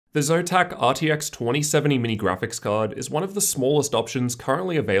The Zotac RTX 2070 mini graphics card is one of the smallest options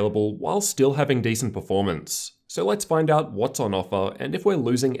currently available while still having decent performance. So let's find out what's on offer and if we're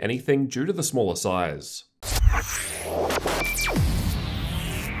losing anything due to the smaller size.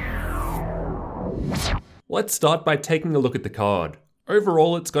 Let's start by taking a look at the card.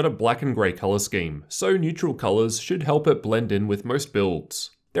 Overall, it's got a black and grey colour scheme, so neutral colours should help it blend in with most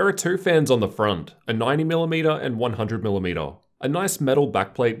builds. There are two fans on the front, a 90mm and 100mm, a nice metal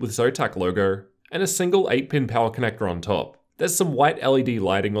backplate with Zotac logo, and a single 8-pin power connector on top. There's some white LED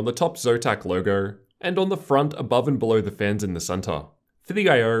lighting on the top Zotac logo, and on the front above and below the fans in the centre. For the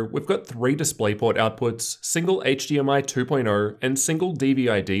I/O, we've got 3 DisplayPort outputs, single HDMI 2.0 and single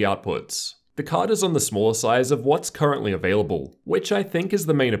DVI-D outputs. The card is on the smaller size of what's currently available, which I think is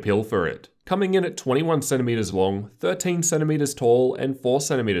the main appeal for it, coming in at 21cm long, 13cm tall and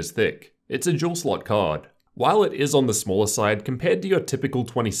 4cm thick. It's a dual slot card. While it is on the smaller side compared to your typical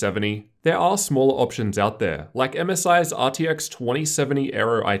 2070, there are smaller options out there, like MSI's RTX 2070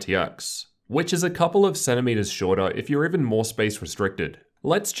 Aero ITX, which is a couple of centimeters shorter if you're even more space restricted.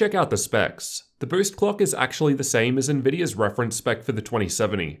 Let's check out the specs. The boost clock is actually the same as Nvidia's reference spec for the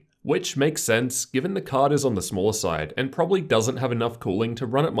 2070, which makes sense given the card is on the smaller side and probably doesn't have enough cooling to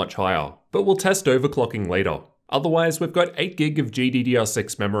run it much higher, but we'll test overclocking later. Otherwise, we've got 8GB of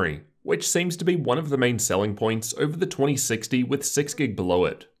GDDR6 memory, which seems to be one of the main selling points over the 2060 with 6GB below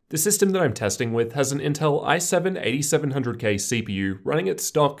it. The system that I'm testing with has an Intel i7-8700K CPU running at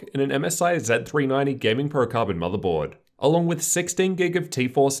stock in an MSI Z390 Gaming Pro Carbon motherboard, along with 16GB of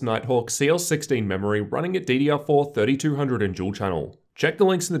T-Force Nighthawk CL16 memory running at DDR4 3200 and dual channel. Check the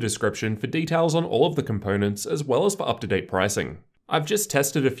links in the description for details on all of the components as well as for up-to-date pricing. I've just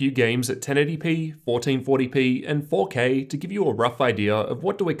tested a few games at 1080p, 1440p, and 4K to give you a rough idea of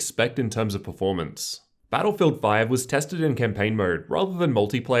what to expect in terms of performance. Battlefield 5 was tested in campaign mode rather than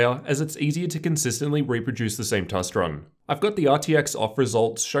multiplayer as it's easier to consistently reproduce the same test run. I've got the RTX off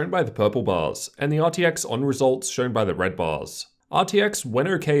results shown by the purple bars, and the RTX on results shown by the red bars. RTX went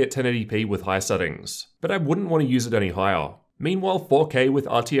okay at 1080p with high settings, but I wouldn't want to use it any higher. Meanwhile, 4K with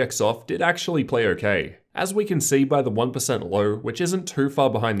RTX off did actually play okay, as we can see by the 1% low, which isn't too far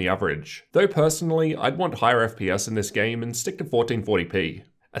behind the average. Though personally, I'd want higher FPS in this game and stick to 1440p.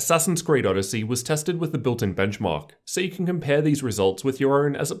 Assassin's Creed Odyssey was tested with the built-in benchmark, so you can compare these results with your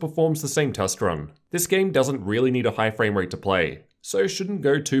own as it performs the same test run. This game doesn't really need a high frame rate to play, so shouldn't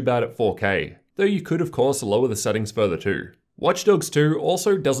go too bad at 4K, though you could of course lower the settings further too. Watch Dogs 2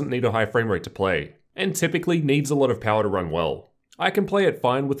 also doesn't need a high frame rate to play, and typically needs a lot of power to run well. I can play it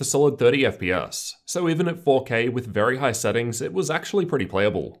fine with a solid 30 FPS, so even at 4K with very high settings it was actually pretty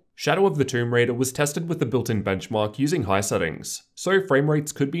playable. Shadow of the Tomb Raider was tested with the built-in benchmark using high settings, so frame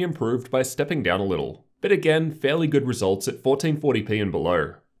rates could be improved by stepping down a little, but again fairly good results at 1440p and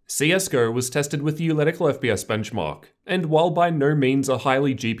below. CSGO was tested with the Theoretical FPS benchmark, and while by no means a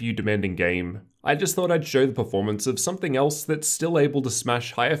highly GPU demanding game, I just thought I'd show the performance of something else that's still able to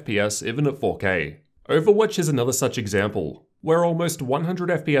smash high FPS even at 4K. Overwatch is another such example, where almost 100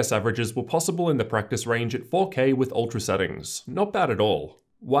 FPS averages were possible in the practice range at 4K with ultra settings. Not bad at all.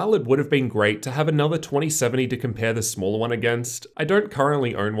 While it would have been great to have another 2070 to compare the smaller one against, I don't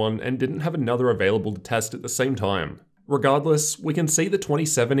currently own one and didn't have another available to test at the same time. Regardless, we can see the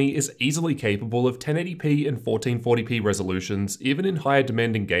 2070 is easily capable of 1080p and 1440p resolutions even in higher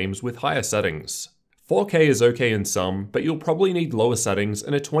demanding games with higher settings. 4K is okay in some, but you'll probably need lower settings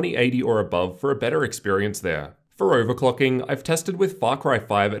and a 2080 or above for a better experience there. For overclocking, I've tested with Far Cry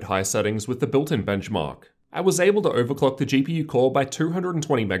 5 at high settings with the built-in benchmark. I was able to overclock the GPU core by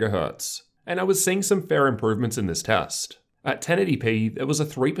 220MHz, and I was seeing some fair improvements in this test. At 1080p, there was a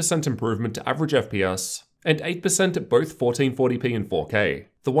 3% improvement to average FPS, and 8% at both 1440p and 4K.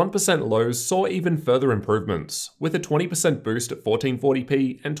 The 1% lows saw even further improvements, with a 20% boost at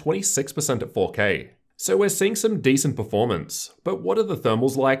 1440p and 26% at 4K. So we're seeing some decent performance, but what are the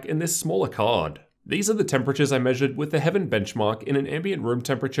thermals like in this smaller card? These are the temperatures I measured with the Heaven benchmark in an ambient room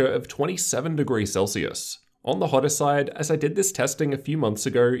temperature of 27 degrees Celsius. On the hotter side, as I did this testing a few months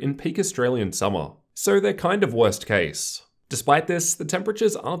ago in peak Australian summer, so they're kind of worst case. Despite this, the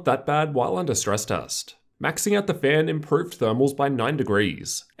temperatures aren't that bad while under stress test. Maxing out the fan improved thermals by 9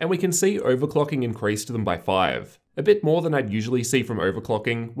 degrees, and we can see overclocking increased them by 5. A bit more than I'd usually see from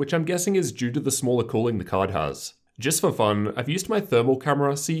overclocking, which I'm guessing is due to the smaller cooling the card has. Just for fun, I've used my thermal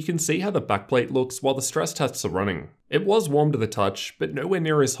camera so you can see how the backplate looks while the stress tests are running. It was warm to the touch, but nowhere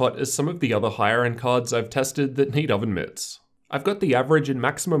near as hot as some of the other higher end cards I've tested that need oven mitts. I've got the average and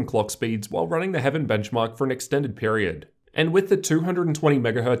maximum clock speeds while running the Heaven benchmark for an extended period. And with the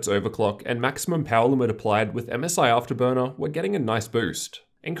 220MHz overclock and maximum power limit applied with MSI Afterburner, we're getting a nice boost.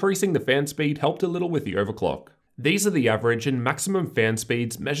 Increasing the fan speed helped a little with the overclock. These are the average and maximum fan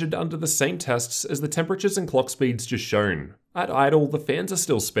speeds measured under the same tests as the temperatures and clock speeds just shown. At idle, the fans are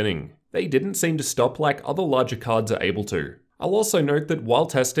still spinning. They didn't seem to stop like other larger cards are able to. I'll also note that while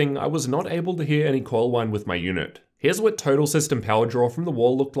testing, I was not able to hear any coil whine with my unit. Here's what total system power draw from the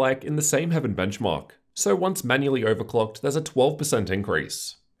wall looked like in the same Heaven benchmark. So once manually overclocked, there's a 12%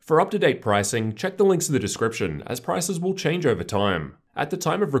 increase. For up-to-date pricing, check the links in the description, as prices will change over time. At the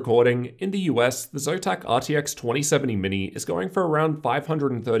time of recording, in the US, the Zotac RTX 2070 Mini is going for around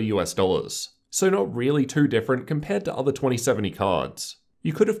 $530 so not really too different compared to other 2070 cards.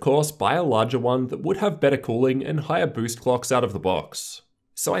 You could of course buy a larger one that would have better cooling and higher boost clocks out of the box.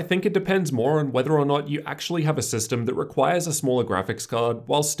 So I think it depends more on whether or not you actually have a system that requires a smaller graphics card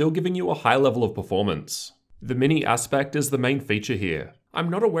while still giving you a high level of performance. The mini aspect is the main feature here. I'm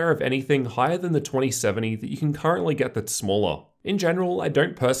not aware of anything higher than the 2070 that you can currently get that's smaller. In general, I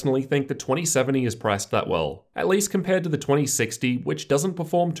don't personally think the 2070 is priced that well, at least compared to the 2060, which doesn't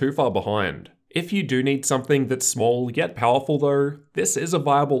perform too far behind. If you do need something that's small yet powerful though, this is a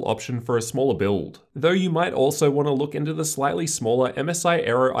viable option for a smaller build, though you might also want to look into the slightly smaller MSI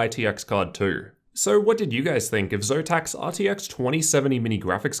Aero ITX card too. So what did you guys think of Zotac's RTX 2070 mini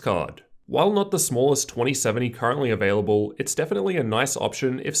graphics card? While not the smallest 2070 currently available, it's definitely a nice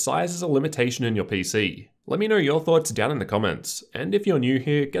option if size is a limitation in your PC. Let me know your thoughts down in the comments, and if you're new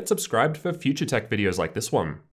here, get subscribed for future tech videos like this one.